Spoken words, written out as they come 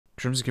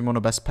Crimson Kimono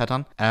best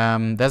pattern.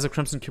 There's a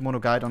Crimson Kimono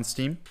guide on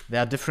Steam.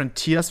 There are different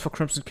tiers for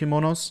Crimson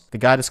Kimonos. The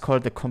guide is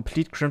called the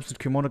Complete Crimson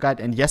Kimono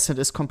Guide. And yes, it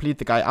is complete.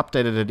 The guy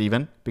updated it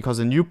even because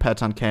a new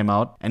pattern came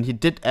out and he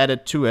did add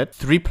it to it.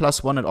 3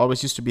 + 1, it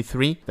always used to be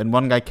 3. Then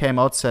one guy came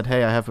out, said,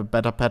 hey, I have a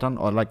better pattern,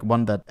 or like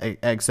one that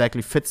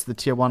exactly fits the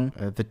tier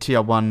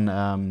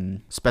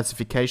 1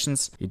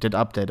 specifications. He did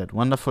update it.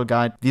 Wonderful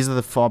guide. These are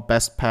the 4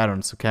 best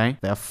patterns, okay?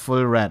 They are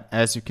full red,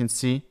 as you can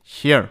see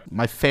here.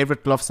 My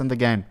favorite gloves in the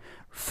game.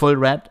 Full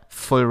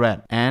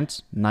red,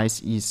 and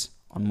nice ease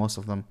on most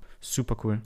of them. Super cool.